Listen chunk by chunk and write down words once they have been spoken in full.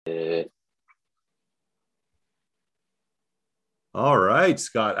All right,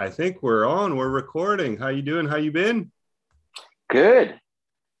 Scott. I think we're on. We're recording. How you doing? How you been? Good,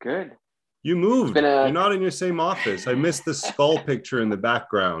 good. You It's been moved. You're a not in your same office. I missed the skull picture in the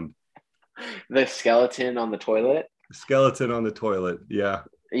background. the skeleton on the toilet. The skeleton on the toilet. Yeah.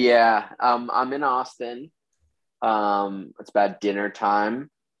 Yeah, I'm in Austin. It's about dinner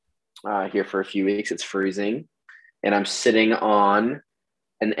time here for a few weeks. It's freezing, and I'm sitting on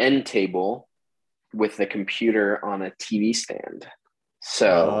an end table with the computer on a TV stand. So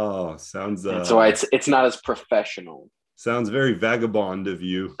Oh, sounds that's why it's not as professional. sounds very vagabond of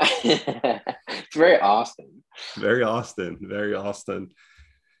you. It's very Austin. Very Austin. Very Austin.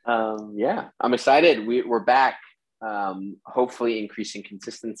 Yeah, I'm excited. We're back. Hopefully increasing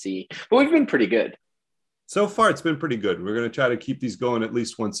consistency, but we've been pretty good. So far, it's been pretty good. We're going to try to keep these going at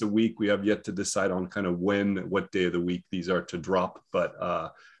least once a week. We have yet to decide on kind of what day of the week these are to drop, but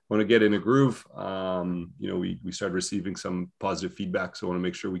want to get in a groove. We started receiving some positive feedback, so I want to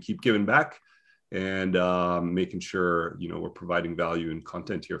make sure we keep giving back and making sure, we're providing value and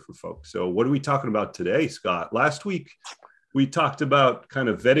content here for folks. So what are we talking about today, Scott? Last week, we talked about kind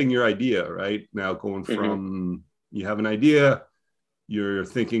of vetting your idea, right? Now going from you have an idea, you're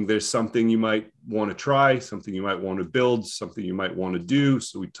thinking there's something you might want to try, something you might want to build, something you might want to do.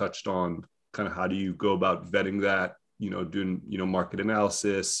 So we touched on kind of how do you go about vetting that, doing, market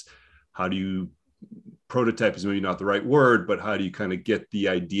analysis. How do you prototype is maybe not the right word, but how do you kind of get the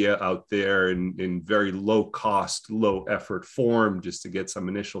idea out there in very low cost, low effort form, just to get some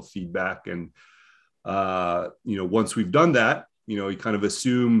initial feedback. And, once we've done that, you kind of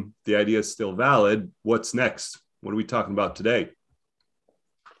assume the idea is still valid. What's next? What are we talking about today?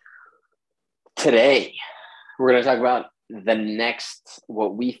 Today, we're going to talk about the next,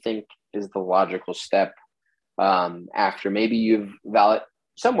 what we think is the logical step after maybe you've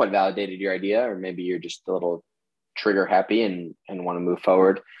somewhat validated your idea, or maybe you're just a little trigger happy and want to move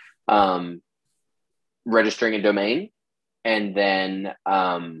forward. Registering a domain, and then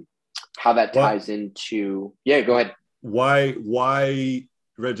how that ties into, go ahead. Why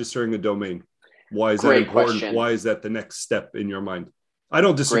registering a domain? Why is Great that important? question. Why is that the next step in your mind? I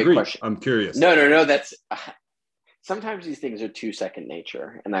don't disagree. Great question. I'm curious. No. That's sometimes these things are too second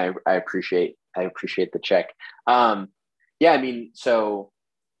nature, and I appreciate the check. So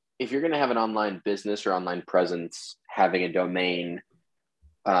if you're going to have an online business or online presence, having a domain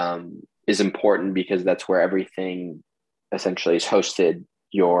is important, because that's where everything essentially is hosted.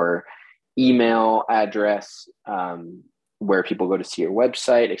 Your email address, where people go to see your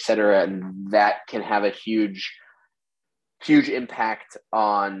website, et cetera, and that can have a huge impact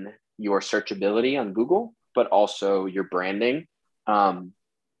on your searchability on Google, but also your branding. A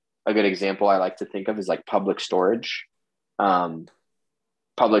good example I like to think of is like Public Storage.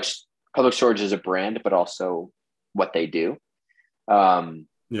 Public Storage is a brand, but also what they do.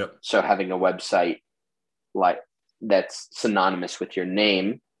 So having a website like that's synonymous with your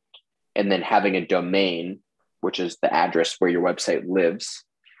name, and then having a domain, which is the address where your website lives,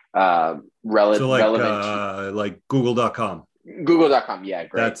 relevant like google.com. Google.com. Yeah,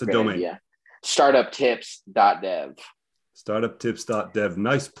 great. That's a domain. Idea. Startuptips.dev. Startuptips.dev.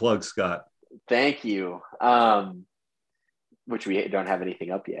 Nice plug, Scott. Thank you. Which we don't have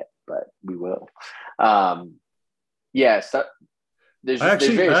anything up yet, but we will. So I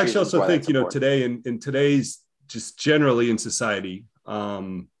actually also think, today in today's, just generally in society,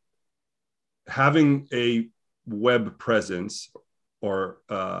 having a web presence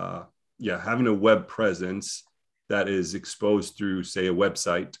having a web presence that is exposed through, say, a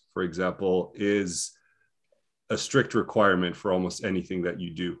website, for example, is a strict requirement for almost anything that you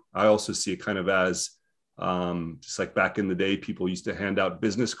do. I also see it kind of as just like back in the day, people used to hand out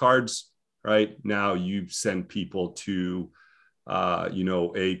business cards, right? Now you send people to,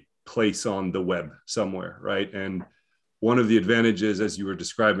 a place on the web somewhere, right? And one of the advantages, as you were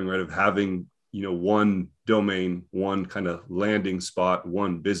describing, right, of having, one domain, one kind of landing spot,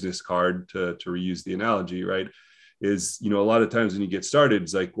 one business card, to reuse the analogy, right, is, a lot of times when you get started,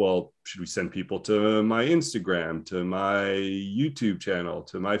 it's like, well, should we send people to my Instagram, to my YouTube channel,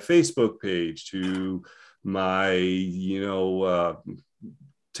 to my Facebook page, to my,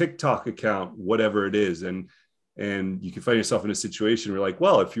 TikTok account, whatever it is. And you can find yourself in a situation where, like,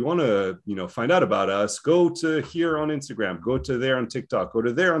 well, if you want to, find out about us, go to here on Instagram, go to there on TikTok, go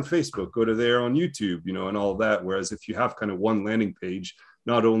to there on Facebook, go to there on YouTube, and all of that. Whereas if you have kind of one landing page,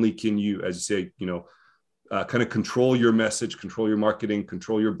 not only can you, as you say, kind of control your message, control your marketing,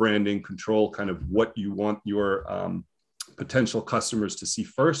 control your branding, control kind of what you want your potential customers to see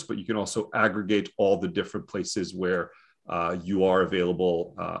first, but you can also aggregate all the different places where you are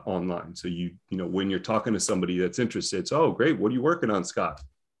available online. So when you're talking to somebody that's interested, it's, oh, great, what are you working on, Scott?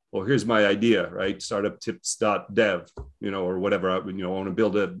 Well, here's my idea, right? Startuptips.dev, or whatever. I want to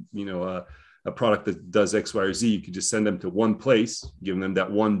build a product that does X, Y, or Z. You could just send them to one place, give them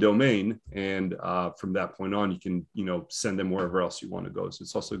that one domain, and from that point on, you can send them wherever else you want to go. So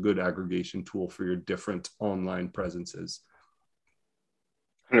it's also a good aggregation tool for your different online presences.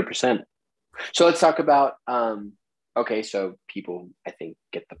 100%. So let's talk about. Okay, so people, I think,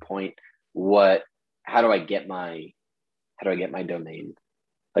 get the point. How do I get my domain?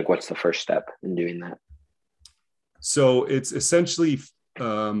 Like, what's the first step in doing that? So it's essentially,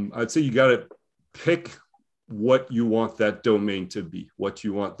 I'd say you got to pick what you want that domain to be, what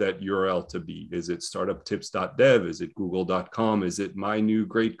you want that URL to be. Is it startuptips.dev? Is it google.com? Is it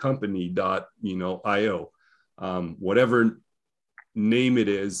mynewgreatcompany.io? Whatever name it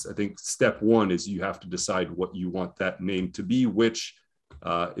is, I think step one is you have to decide what you want that name to be, which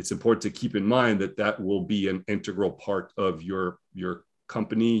it's important to keep in mind that will be an integral part of your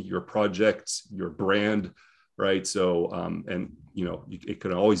company, your project, your brand, right? So, it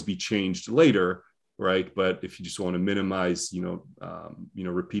can always be changed later, right? But if you just want to minimize,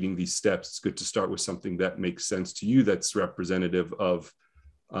 repeating these steps, it's good to start with something that makes sense to you, that's representative of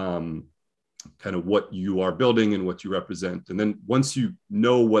kind of what you are building and what you represent. And then once you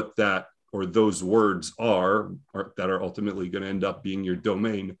know what that or those words are that are ultimately going to end up being your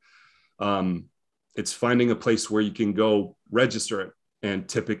domain, it's finding a place where you can go register it and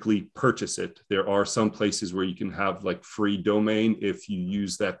typically purchase it. There are some places where you can have like free domain if you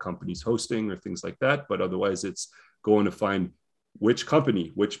use that company's hosting or things like that. But otherwise, it's going to find which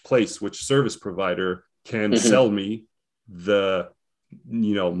company, which place, which service provider can sell me the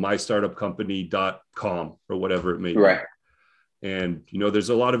mystartupcompany.com or whatever it may be. Right. And, there's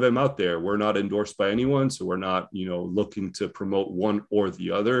a lot of them out there. We're not endorsed by anyone. So we're not, looking to promote one or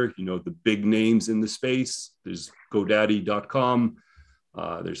the other. The big names in the space, there's GoDaddy.com,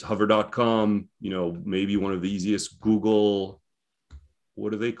 there's Hover.com, maybe one of the easiest, Google,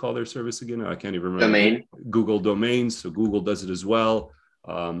 what do they call their service again? I can't even remember. Domain. Google Domains. So Google does it as well.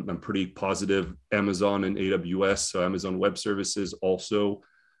 I'm pretty positive Amazon and AWS, so Amazon Web Services, also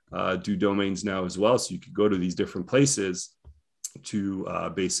do domains now as well. So you could go to these different places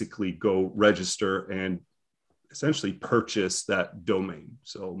to basically go register and essentially purchase that domain.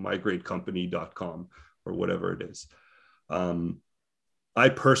 So mygreatcompany.com or whatever it is. I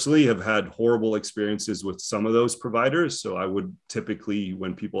personally have had horrible experiences with some of those providers. So I would typically,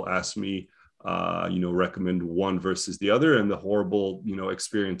 when people ask me, recommend one versus the other. And the horrible,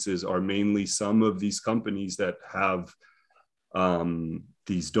 experiences are mainly some of these companies that have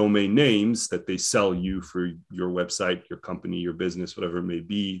these domain names that they sell you for your website, your company, your business, whatever it may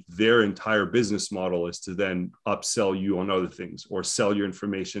be. Their entire business model is to then upsell you on other things or sell your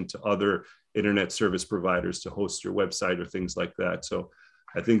information to other internet service providers to host your website or things like that. So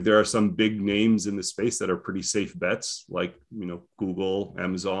I think there are some big names in the space that are pretty safe bets, like, Google,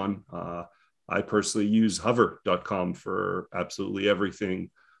 Amazon. I personally use hover.com for absolutely everything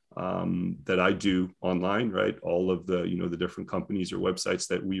that I do online, right? All of the, the different companies or websites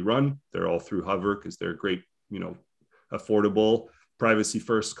that we run, they're all through Hover because they're a great, affordable, privacy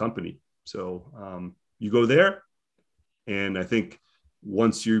first company. So you go there. And I think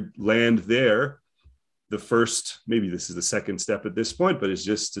once you land there, the first, maybe this is the second step at this point, but it's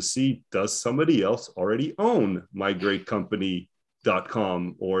just to see, does somebody else already own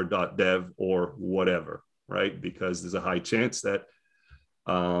mygreatcompany.com or .dev or whatever, right? Because there's a high chance that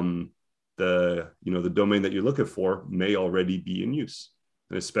the domain that you're looking for may already be in use,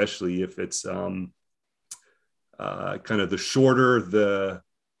 and especially if it's kind of the shorter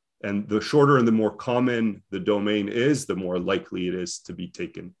and the more common the domain is, the more likely it is to be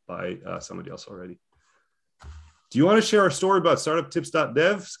taken by somebody else already. Do you want to share our story about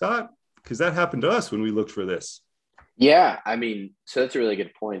startuptips.dev, Scott? Because that happened to us when we looked for this. Yeah, so that's a really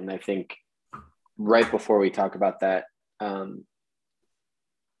good point. And I think right before we talk about that,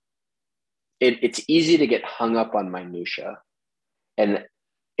 it's easy to get hung up on minutia. And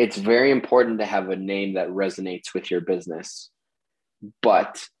it's very important to have a name that resonates with your business.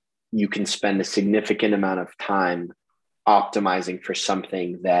 But you can spend a significant amount of time optimizing for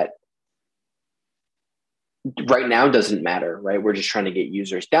something that right now doesn't matter, right? We're just trying to get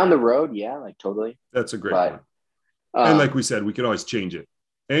users. Down the road, yeah, like totally. That's a great point. And like we said, we can always change it.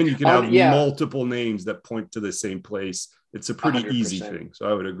 And you can have multiple names that point to the same place. It's a pretty 100%. Easy thing. So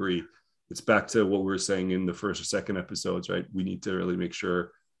I would agree. It's back to what we were saying in the first or second episodes, right? We need to really make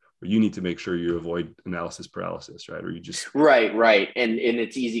sure you need to make sure you avoid analysis paralysis, right? Or you just right, and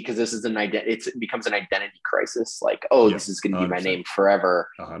it's easy because this is it becomes an identity crisis. Like, oh, yeah, this is going to be my 100%. name forever,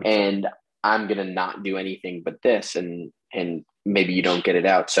 100%. and I'm going to not do anything but this, and maybe you don't get it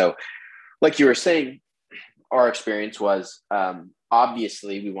out. So, like you were saying, our experience was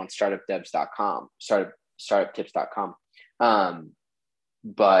obviously we want startuptips.com,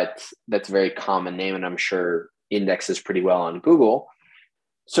 but that's a very common name, and I'm sure indexes pretty well on Google.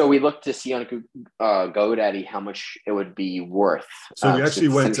 So we looked to see on GoDaddy how much it would be worth. So we actually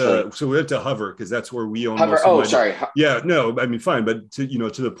went to Hover, because that's where we own Hover. most of my Sorry. Yeah, no, I mean, fine. But to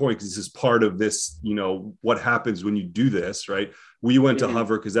the point, because this is part of this, what happens when you do this, right? We went to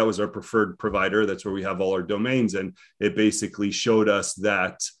Hover because that was our preferred provider. That's where we have all our domains. And it basically showed us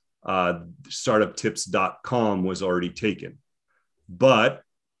that startuptips.com was already taken. But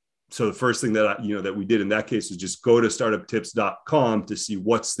so the first thing that that we did in that case was just go to startuptips.com to see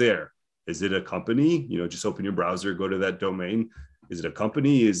what's there. Is it a company? Just open your browser, go to that domain. Is it a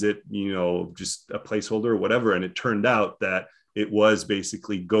company? Is it, just a placeholder or whatever? And it turned out that it was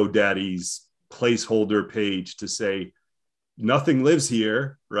basically GoDaddy's placeholder page to say, nothing lives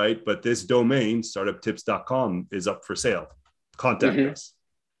here, right? But this domain, startuptips.com, is up for sale. Contact us.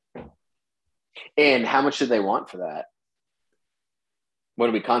 And how much did they want for that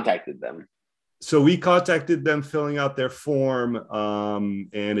when we contacted them? So we contacted them filling out their form,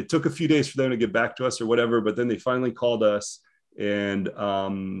 and it took a few days for them to get back to us or whatever, but then they finally called us, and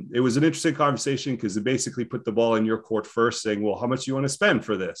it was an interesting conversation because they basically put the ball in your court first, saying, well, how much do you want to spend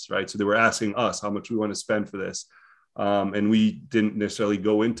for this, right? So they were asking us how much we want to spend for this, and we didn't necessarily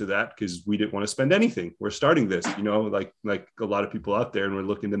go into that because we didn't want to spend anything. We're starting this, like a lot of people out there, and we're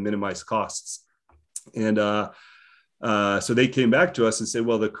looking to minimize costs. And so they came back to us and said,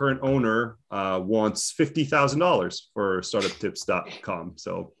 well, the current owner wants $50,000 for startuptips.com.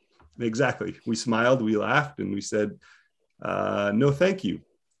 So exactly. We smiled, we laughed, and we said, no, thank you.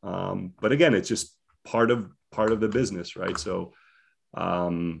 But again, it's just part of the business, right? So,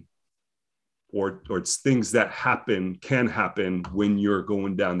 or it's things that can happen when you're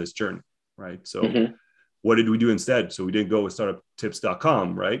going down this journey, right? So what did we do instead? So we didn't go with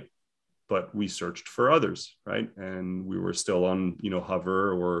startuptips.com, right? But we searched for others, right? And we were still on,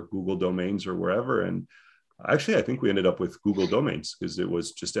 Hover or Google Domains or wherever. And actually, I think we ended up with Google Domains because it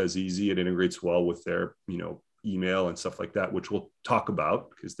was just as easy. It integrates well with their, email and stuff like that, which we'll talk about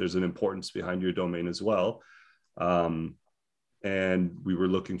because there's an importance behind your domain as well. And we were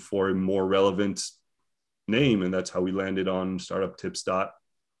looking for a more relevant name, and that's how we landed on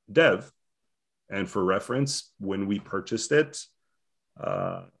startuptips.dev. And for reference, when we purchased it,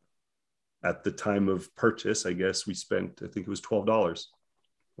 at the time of purchase, I guess we spent, I think it was $12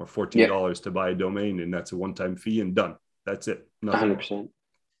 or $14 to buy a domain, and that's a one-time fee and done. That's it. Nothing 100%.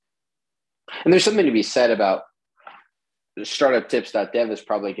 And there's something to be said about startuptips.dev is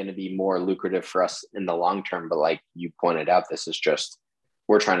probably going to be more lucrative for us in the long term. But like you pointed out, this is just,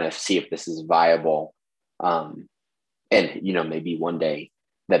 we're trying to see if this is viable. And, maybe one day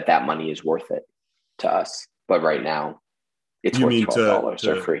that money is worth it to us. But right now it's worth $12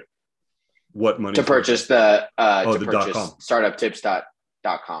 for free. What money to purchase the .com.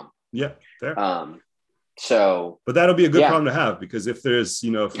 startuptips.com. Yeah, fair. But that'll be a good problem to have, because if there's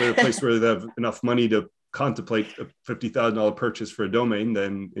a place where they have enough money to contemplate a $50,000 purchase for a domain,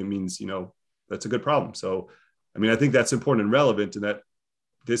 then it means that's a good problem. So I mean, I think that's important and relevant, and that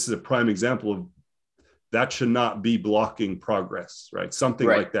this is a prime example of that should not be blocking progress, right? Something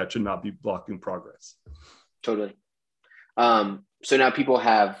like that should not be blocking progress. Totally. So now people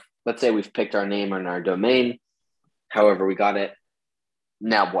have, let's say we've picked our name and our domain, however we got it.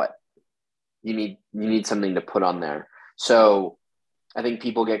 Now what? You need something to put on there. So I think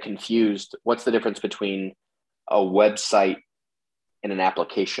people get confused. What's the difference between a website and an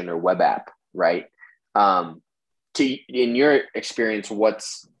application or web app, right? In your experience,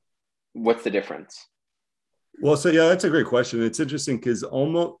 what's the difference? Well, so yeah, that's a great question. It's interesting because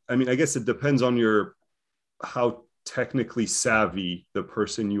I guess it depends on how technically savvy the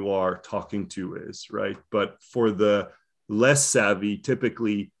person you are talking to is, right? But for the less savvy,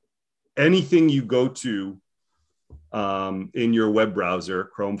 typically anything you go to in your web browser,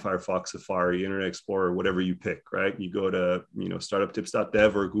 Chrome, Firefox, Safari, Internet Explorer, whatever you pick, right? You go to,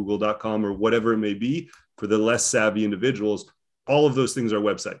 startuptips.dev or google.com or whatever it may be. For the less savvy individuals, all of those things are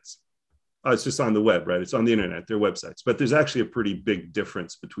websites. It's just on the web, right? It's on the internet, they're websites. But there's actually a pretty big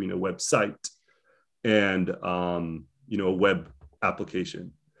difference between a website and a web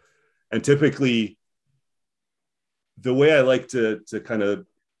application. And typically the way I like to kind of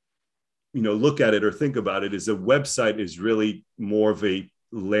look at it or think about it is a website is really more of a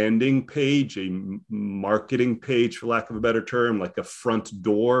landing page, a marketing page, for lack of a better term, like a front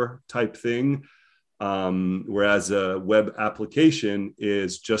door type thing. Whereas a web application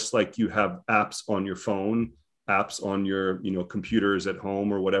is just like you have apps on your phone, apps on your, computers at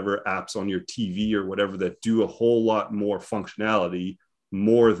home or whatever, apps on your TV or whatever that do a whole lot more functionality,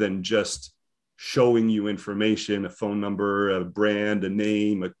 more than just showing you information, a phone number, a brand, a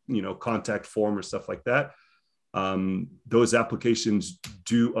name, a contact form or stuff like that. Those applications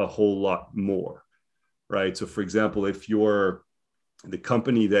do a whole lot more, right? So for example, if you're the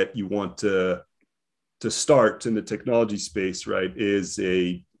company that you want to start in the technology space, right, is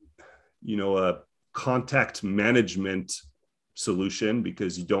a contact management solution,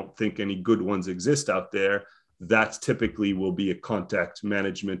 because you don't think any good ones exist out there, that typically will be a contact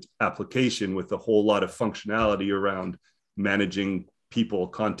management application with a whole lot of functionality around managing people,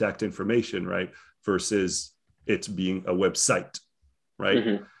 contact information, right? Versus it being a website, right?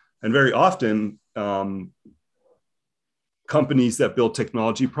 Mm-hmm. And very often, companies that build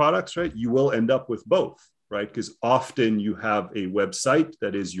technology products, right, you will end up with both, right? Because often you have a website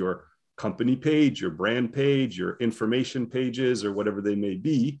that is your company page, your brand page, your information pages, or whatever they may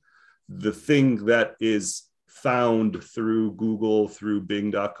be. The thing that is found through Google, through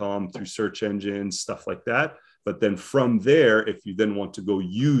Bing.com, through search engines, stuff like that. But then from there, if you then want to go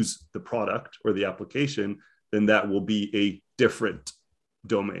use the product or the application, then that will be a different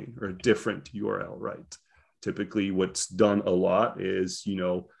domain or a different URL, right? Typically, what's done a lot is,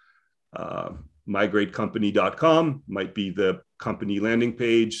 migratecompany.com might be the company landing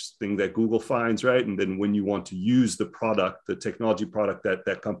page thing that Google finds, right? And then when you want to use the product, the technology product that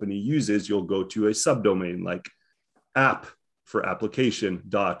that company uses, you'll go to a subdomain like app for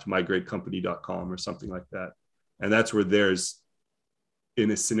application.migratecompany.com or something like that. And that's where in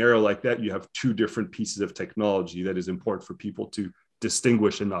a scenario like that, you have two different pieces of technology that is important for people to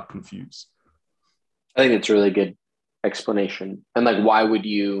distinguish and not confuse. I think it's a really good explanation. And like, why would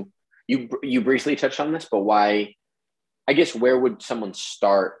you briefly touched on this, but why, I guess, where would someone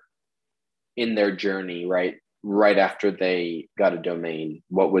start in their journey, right after they got a domain?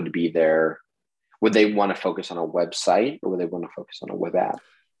 What would be would they want to focus on a website, or would they want to focus on a web app?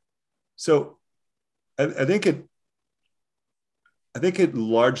 So I think it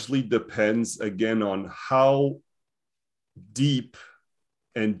largely depends, again, on how deep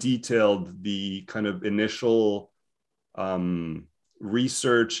and detailed the kind of initial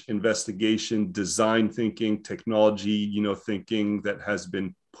research, investigation, design thinking, technology, thinking that has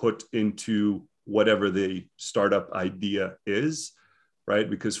been put into whatever the startup idea is, right?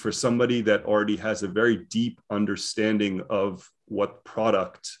 Because for somebody that already has a very deep understanding of what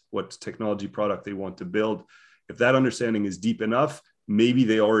technology product they want to build, if that understanding is deep enough, maybe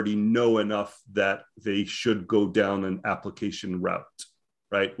they already know enough that they should go down an application route,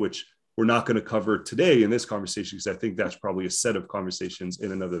 right? Which we're not going to cover today in this conversation, because I think that's probably a set of conversations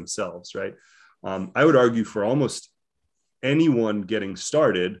in and of themselves, right? I would argue for almost anyone getting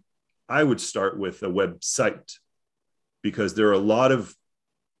started, I would start with a website, because there are a lot of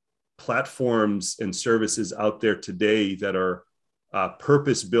platforms and services out there today that are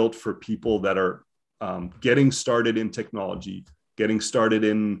purpose-built for people that are getting started in technology, getting started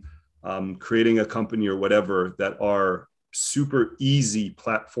in creating a company or whatever, that are super easy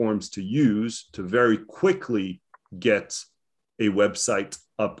platforms to use to very quickly get a website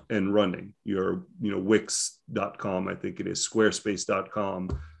up and running. Your, Wix.com, I think it is,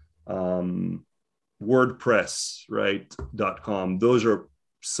 Squarespace.com, WordPress, right, .com. Those are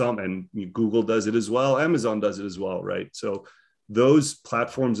some, and Google does it as well. Amazon does it as well, right? So those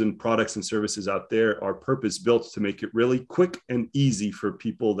platforms and products and services out there are purpose built to make it really quick and easy for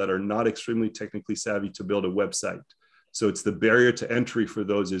people that are not extremely technically savvy to build a website. So it's the barrier to entry for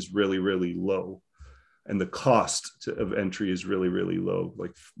those is really, really low. And the cost of entry is really, really low.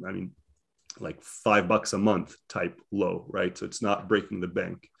 Like $5 a month type low, right? So it's not breaking the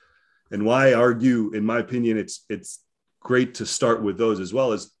bank. And why I argue, in my opinion, it's great to start with those, as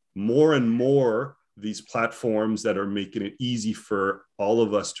well as more and more these platforms that are making it easy for all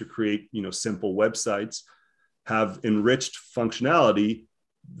of us to create, simple websites, have enriched functionality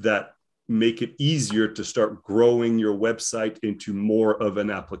that make it easier to start growing your website into more of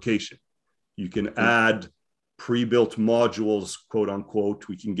an application. You can add pre-built modules, quote unquote.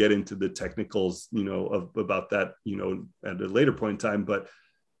 We can get into the technicals, about that, at a later point in time, but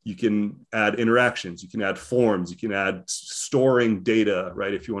you can add interactions, you can add forms, you can add storing data,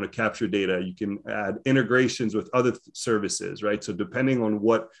 right? If you want to capture data, you can add integrations with other services, right? So depending on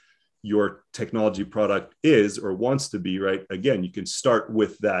what your technology product is or wants to be, right? Again, you can start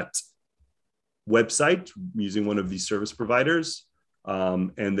with that website using one of these service providers,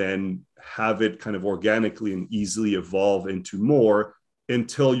 and then have it kind of organically and easily evolve into more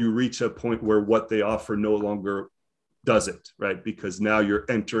until you reach a point where what they offer no longer does it, right? Because now you're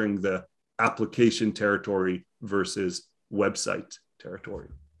entering the application territory versus website territory.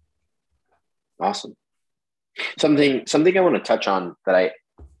 Awesome. Something I want to touch on that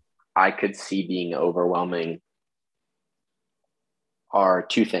I could see being overwhelming are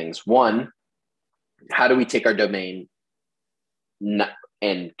two things. One, how do we take our domain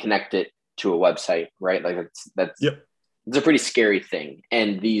and connect it to a website, right? Like that's yep. It's a pretty scary thing.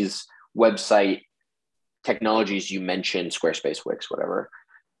 And these website technologies you mentioned, Squarespace, Wix, whatever,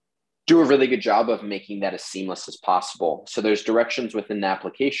 do a really good job of making that as seamless as possible. So there's directions within the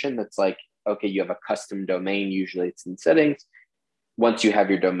application that's like, okay, you have a custom domain. Usually it's in settings. Once you have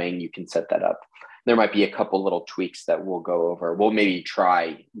your domain, you can set that up. There might be a couple little tweaks that we'll go over. We'll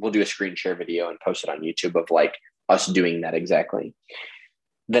do a screen share video and post it on YouTube of like us doing that exactly.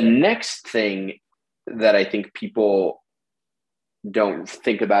 The next thing that I think people don't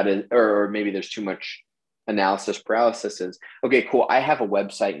think about it, or maybe there's too much analysis paralysis, is, okay, cool, I have a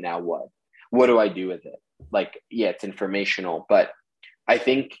website now. What do I do with it? Like, yeah, it's informational, but I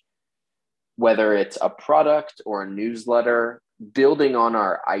think whether it's a product or a newsletter, building on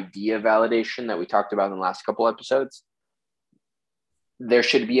our idea validation that we talked about in the last couple episodes, there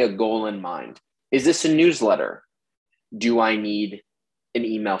should be a goal in mind. Is this a newsletter? Do I need an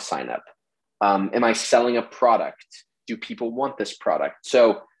email sign up? Am I selling a product? Do people want this product?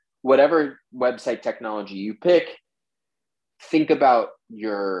 So whatever website technology you pick, think about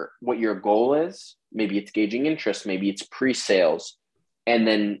what your goal is. Maybe it's gauging interest, maybe it's pre-sales, and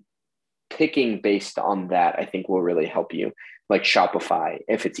then picking based on that, I think will really help you. Like Shopify,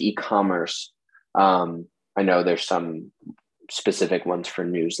 if it's e-commerce, I know there's some specific ones for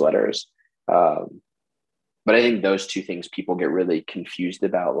newsletters. But I think those two things people get really confused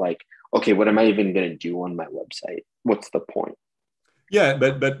about, like, okay, what am I even going to do on my website? What's the point? Yeah,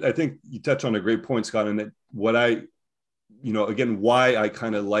 but I think you touch on a great point, Scott, and that why I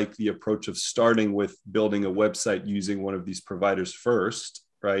kind of like the approach of starting with building a website using one of these providers first,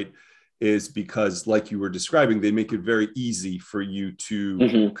 right, is because, like you were describing, they make it very easy for you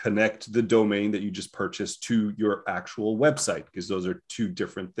to connect the domain that you just purchased to your actual website, because those are two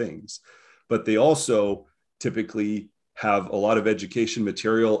different things. But they also typically have a lot of education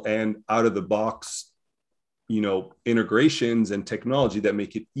material and out of the box, integrations and technology that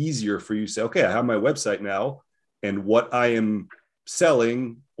make it easier for you to say, okay, I have my website now, and what I am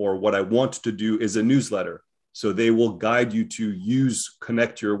selling or what I want to do is a newsletter. So they will guide you to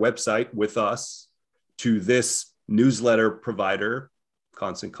connect your website with us to this newsletter provider,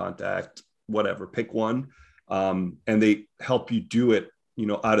 Constant Contact, whatever, pick one. And they help you do it,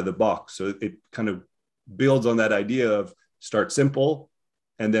 out of the box. So it kind of builds on that idea of start simple.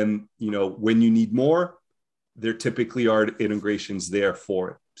 And then, when you need more, there typically are integrations there for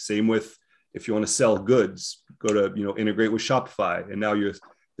it. Same with, if you want to sell goods, go to, integrate with Shopify. And now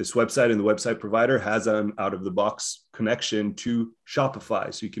this website and the website provider has an out of the box connection to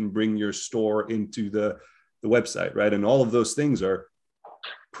Shopify. So you can bring your store into the website, right? And all of those things are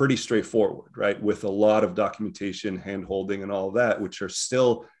pretty straightforward, right? With a lot of documentation, hand holding and all of that, which are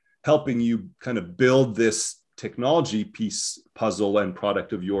still helping you kind of build this technology puzzle and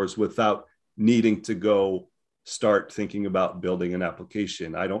product of yours without needing to go start thinking about building an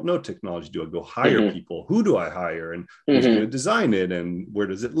application. I don't know technology. Do I go hire people? Who do I hire? And who's going to design it? And where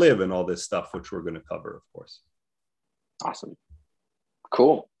does it live? And all this stuff, which we're going to cover, of course. Awesome.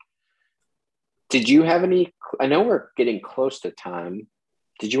 Cool. Did you have I know we're getting close to time.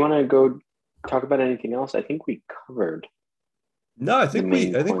 Did you want to go talk about anything else? I think we covered. No, I think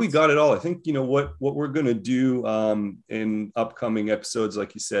we got it all. I think, what we're going to do in upcoming episodes,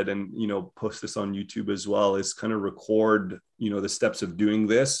 like you said, and, post this on YouTube as well, is kind of record, the steps of doing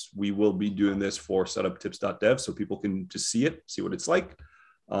this. We will be doing this for setuptips.dev so people can just see what it's like.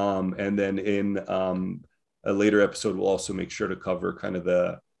 And then in a later episode, we'll also make sure to cover kind of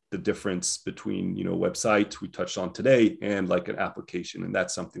the difference between, website we touched on today and like an application. And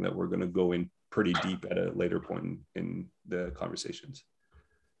that's something that we're going to go in pretty deep at a later point in the conversations.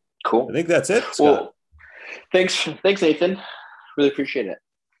 Cool. I think that's it, Scott. Well, thanks, Nathan. Really appreciate it.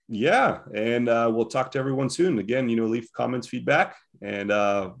 Yeah. And we'll talk to everyone soon. Again, leave comments, feedback, and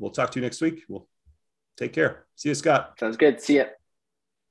we'll talk to you next week. We'll take care. See you, Scott. Sounds good. See ya.